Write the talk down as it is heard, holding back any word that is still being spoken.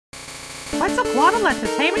Quinton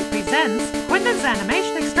Entertainment presents Quinton's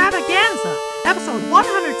Animation Extravaganza, episode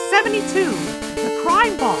 172, The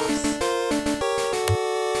Crime Boss.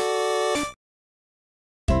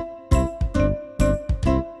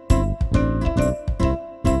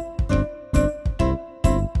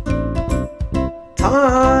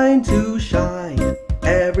 Time to shine,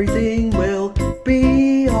 everything will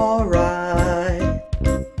be alright.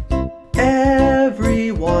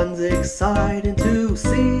 Everyone's excited to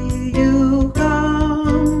see you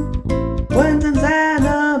come. Quinton's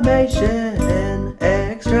Animation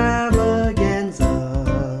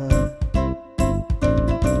Extravaganza.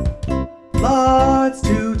 Lots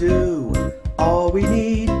to do, all we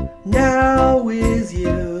need now is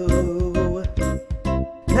you.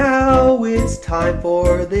 Now it's time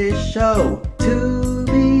for this show to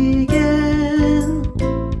begin.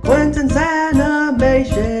 Quinton's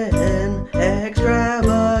Animation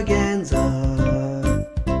Extravaganza.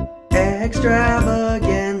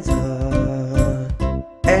 Extravaganza.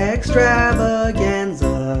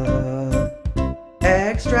 Extravaganza.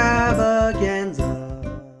 Extravaganza.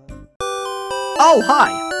 Oh, hi!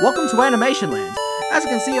 Welcome to Animation Land. As you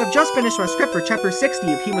can see, I've just finished my script for Chapter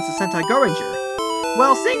 60 of Himatsu Sentai Goranger.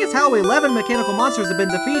 Well, seeing as how 11 mechanical monsters have been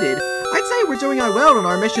defeated, I'd say we're doing well on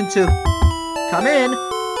our mission to... Come in!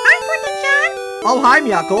 Hi, Quinton-chan! Oh, hi,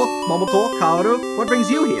 Miyako, Momoko, Kaoru. What brings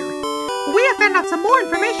you here? We have found out some more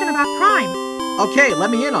information about crime. Okay, let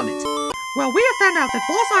me in on it. Well, we have found out that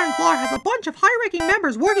Boss Iron Claw has a bunch of high-ranking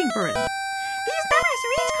members working for him. These members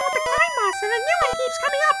are each called the Crime Boss, and a new one keeps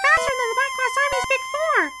coming up faster than the Black Cross Army's Big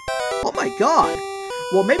Four. Oh my god!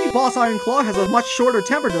 Well, maybe Boss Iron Claw has a much shorter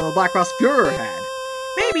temper than the Black Cross Führer had.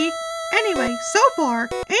 Maybe. Anyway, so far,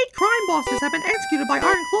 8 crime bosses have been executed by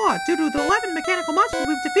Iron Claw due to the 11 mechanical monsters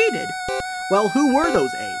we've defeated. Well, who were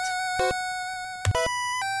those 8?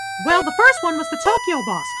 Well, the first one was the Tokyo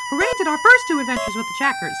boss, who reigned in our first 2 adventures with the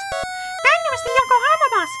Jackers. Then there was the Yokohama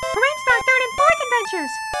boss, who reigns in our 3rd and 4th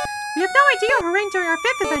adventures. We have no idea who reigned during our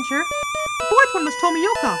 5th adventure. The 4th one was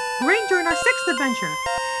Tomioka, who reigned during our 6th adventure.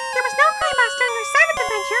 There was no crime boss during our 7th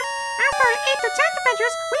adventure. As for our 8th or 10th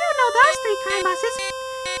adventures, we don't know those 3 crime bosses.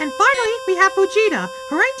 And finally, we have Fujita,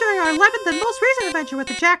 who reigned during our 11th and most recent adventure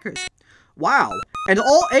with the Jackers. Wow, and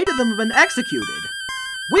all 8 of them have been executed.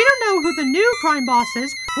 We don't know who the new crime boss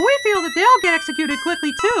is, but we feel that they'll get executed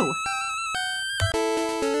quickly too.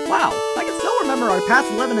 Wow, I can still remember our past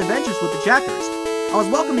 11 adventures with the Jackers. I was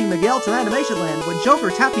welcoming Miguel to Animation Land when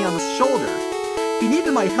Joker tapped me on the shoulder. He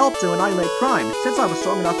needed my help to annihilate crime, since I was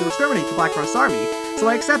strong enough to exterminate the Black Cross Army, so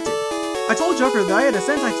I accepted. I told Joker that I had a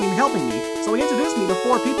Sentai team helping me, so he introduced me to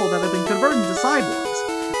 4 people that had been converted into cyborgs.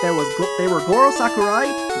 They were Goro Sakurai,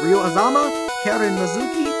 Ryo Azama, Karen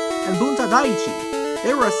Mizuki, and Bunta Daiichi.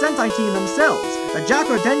 They were a Sentai team themselves, the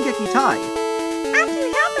Jacker Dengeki Tai. After you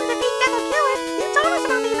helped them defeat Devil Killer, you told us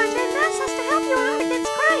about the adventure and asked us to help you out against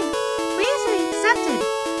crime. We easily accepted.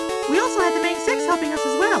 We also had the main 6 helping us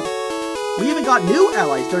as well. We even got new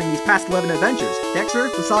allies during these past 11 adventures, Dexter,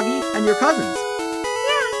 Usagi, and your cousins.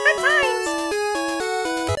 Yeah, good times.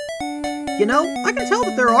 You know, I can tell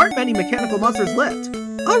that there aren't many mechanical monsters left.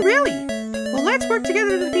 Oh, really? Well, let's work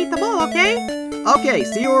together to defeat them all, okay? Okay,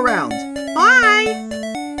 see you around. Bye!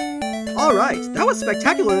 Alright, that was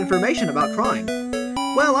spectacular information about crime.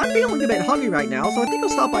 Well, I'm feeling a bit hungry right now, so I think I'll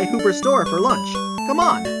stop by Hooper's store for lunch. Come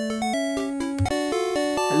on.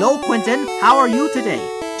 Hello, Quinton. How are you today?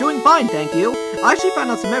 Doing fine, thank you. I actually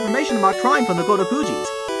found out some information about crime from the Gotokujis.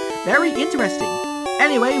 Very interesting.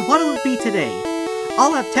 Anyway, what'll it be today?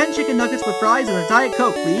 I'll have 10 chicken nuggets with fries and a Diet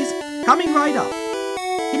Coke, please. Coming right up.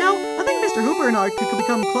 You know, I think Mr. Hooper and I could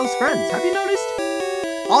become close friends. Have you noticed?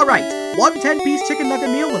 Alright, 1 10-piece chicken nugget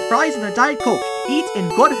meal with fries and a Diet Coke. Eat in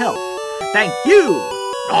good health. Thank you!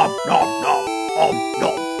 Nom nom nom.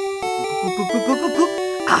 Nom.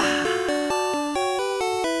 Ah.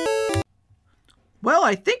 Well,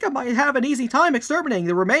 I think I might have an easy time exterminating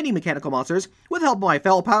the remaining mechanical monsters, with help of my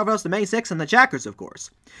fellow powerhouse, the main 6, and the Jackers, of course.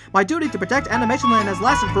 My duty to protect Animation Land has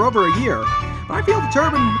lasted for over a year, but I feel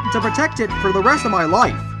determined to protect it for the rest of my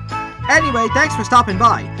life. Anyway, thanks for stopping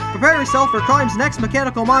by. Prepare yourself for crime's next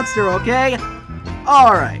mechanical monster, okay?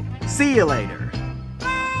 Alright, see you later.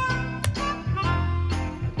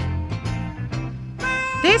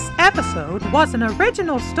 This episode was an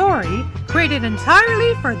original story created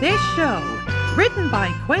entirely for this show. Written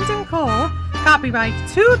by Quinton Cole, copyright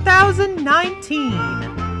 2019.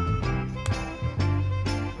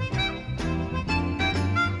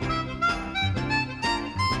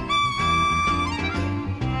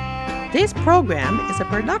 This program is a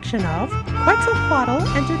production of Quetzalcoatl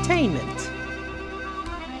Entertainment.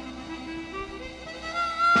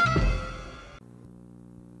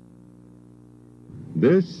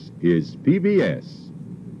 This is PBS,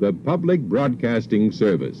 the Public Broadcasting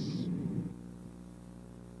Service.